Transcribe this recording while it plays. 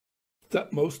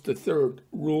Thutmose III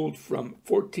ruled from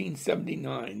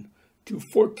 1479 to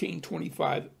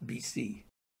 1425 BC.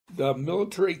 The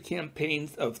military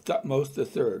campaigns of Thutmose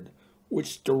III,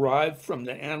 which derive from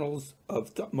the annals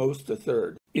of Thutmose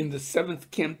III. In the 7th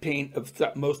campaign of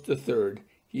Thutmose III,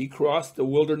 he crossed the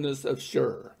wilderness of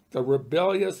Shur. The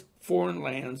rebellious foreign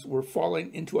lands were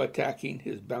falling into attacking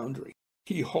his boundary.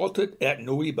 He halted at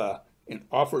Nuweiba and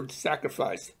offered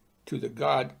sacrifice to the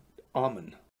god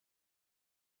Amun.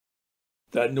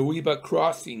 The Nuweiba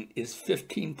crossing is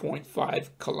 15.5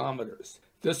 kilometers.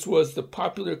 This was the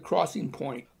popular crossing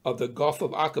point of the Gulf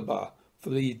of Aqaba for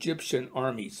the Egyptian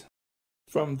armies.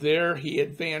 From there he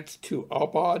advanced to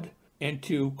Albad and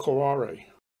to Korare.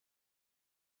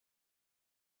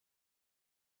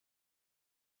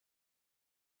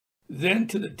 Then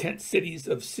to the tent cities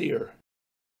of Seir.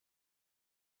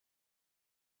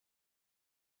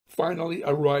 Finally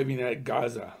arriving at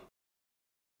Gaza.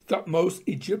 Thutmose's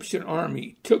Egyptian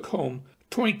army took home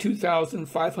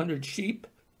 22,500 sheep,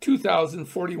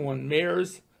 2,041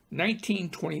 mares,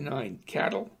 1,929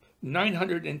 cattle,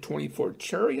 924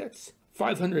 chariots,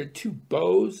 502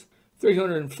 bows,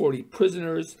 340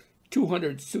 prisoners,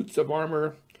 200 suits of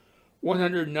armor,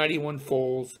 191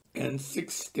 foals, and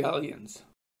 6 stallions.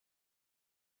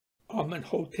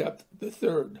 Amenhotep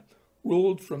III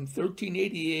ruled from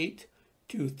 1388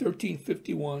 to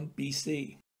 1351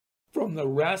 BC. From the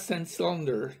Rasen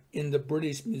cylinder in the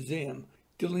British Museum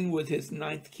dealing with his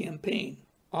 9th campaign,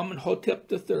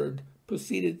 Amenhotep III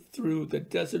proceeded through the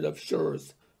desert of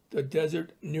Shurs, the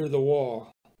desert near the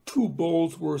wall. 2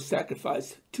 bulls were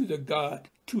sacrificed to the god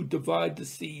to divide the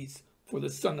seas for the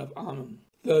son of Amun.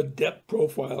 The depth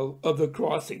profile of the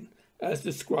crossing, as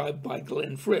described by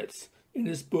Glenn Fritz in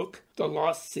his book The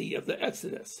Lost Sea of the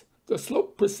Exodus. The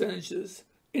slope percentages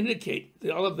indicate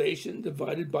the elevation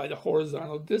divided by the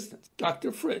horizontal distance.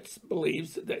 Dr. Fritz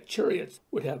believes that chariots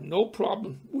would have no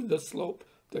problem with the slope.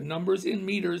 The numbers in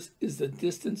meters is the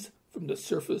distance from the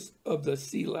surface of the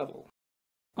sea level.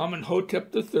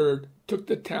 Amenhotep III took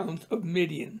the towns of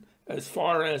Midian as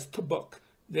far as Tabuk,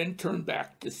 then turned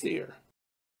back to Seir.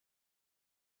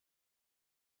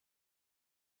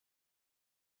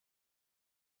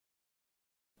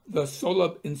 The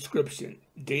Soleb inscription,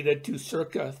 dated to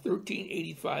circa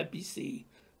 1385 BC,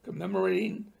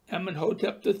 commemorating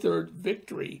Amenhotep III's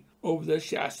victory over the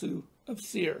Shasu of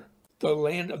Seir, the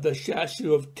land of the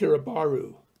Shasu of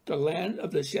Tirabaru, the land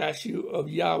of the Shasu of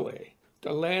Yahweh,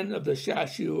 the land of the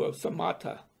Shasu of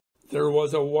Samata. There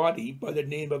was a wadi by the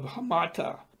name of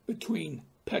Hamata between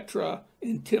Petra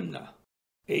and Timnah.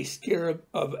 A scarab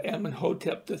of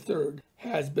Amenhotep III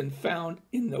has been found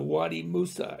in the Wadi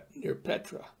Musa near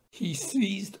Petra. He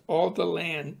seized all the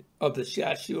land of the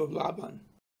Shasu of Laban.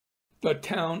 The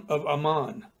town of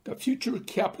Amman, the future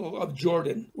capital of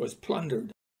Jordan, was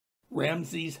plundered.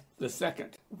 Ramses II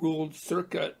ruled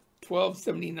circa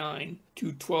 1279 to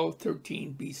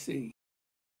 1213 BC.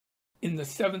 In the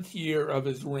 7th year of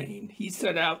his reign, he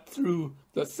set out through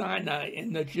the Sinai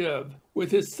and Negev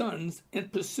with his sons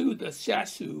and pursued the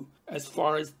Shasu as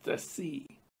far as the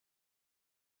sea.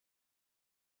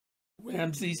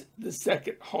 Ramses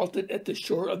II halted at the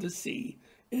shore of the sea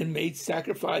and made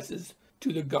sacrifices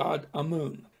to the god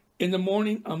Amun. In the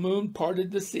morning, Amun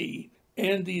parted the sea,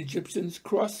 and the Egyptians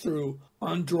crossed through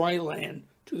on dry land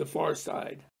to the far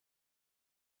side.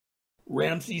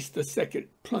 Ramses II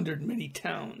plundered many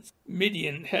towns.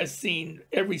 Midian has seen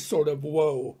every sort of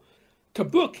woe.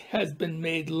 Tabuk has been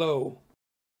made low.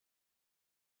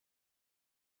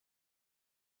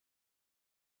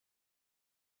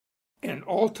 An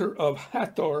altar of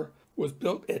Hathor was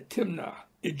built at Timnah.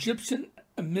 Egyptian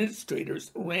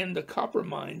administrators ran the copper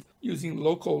mines using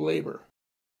local labor.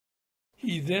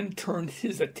 He then turned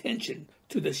his attention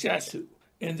to the Shasu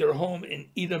and their home in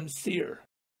Edom Seir.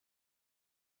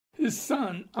 His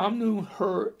son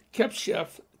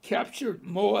Amnu-Her-Kepshef captured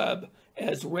Moab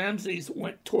as Ramses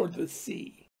went toward the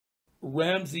sea.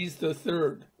 Ramses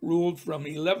III ruled from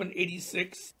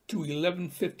 1186 to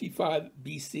 1155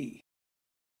 BC.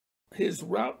 His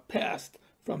route passed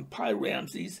from Pi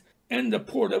Ramses and the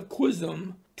port of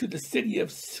Quzum to the city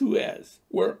of Suez,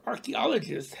 where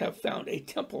archaeologists have found a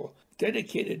temple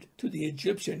dedicated to the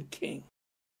Egyptian king.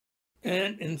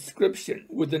 An inscription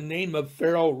with the name of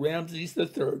Pharaoh Ramses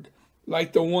III,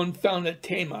 like the one found at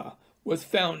Tema, was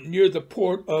found near the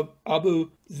port of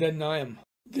Abu Zenaim.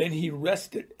 Then he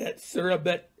rested at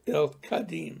Serabet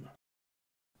el-Kadim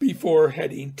before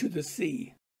heading to the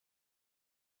sea.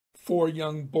 4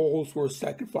 young bulls were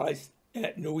sacrificed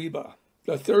at Nuweiba.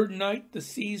 The 3rd night the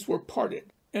seas were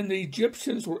parted, and the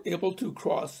Egyptians were able to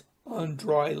cross on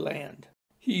dry land.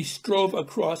 He strove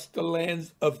across the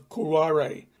lands of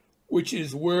Korare, which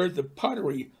is where the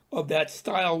pottery of that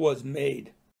style was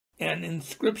made. An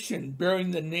inscription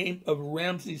bearing the name of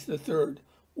Ramses III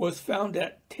was found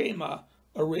at Tema,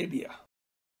 Arabia.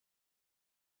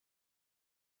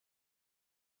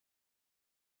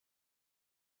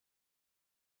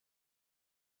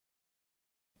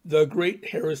 The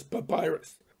Great Harris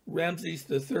Papyrus, Ramses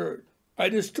III. I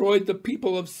destroyed the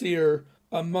people of Seir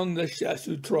among the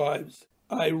Shasu tribes.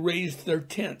 I razed their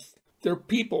tents, their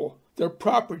people, their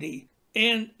property,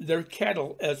 and their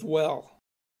cattle as well.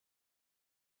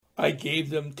 I gave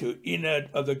them to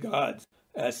Enad of the gods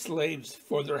as slaves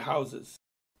for their houses,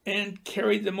 and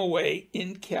carried them away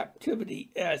in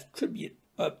captivity as tribute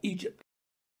of Egypt.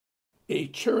 A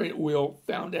chariot wheel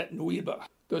found at Nuweiba.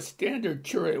 The standard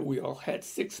chariot wheel had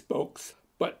 6 spokes,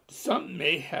 but some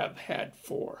may have had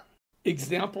 4.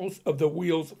 Examples of the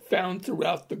wheels found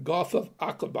throughout the Gulf of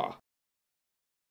Aqaba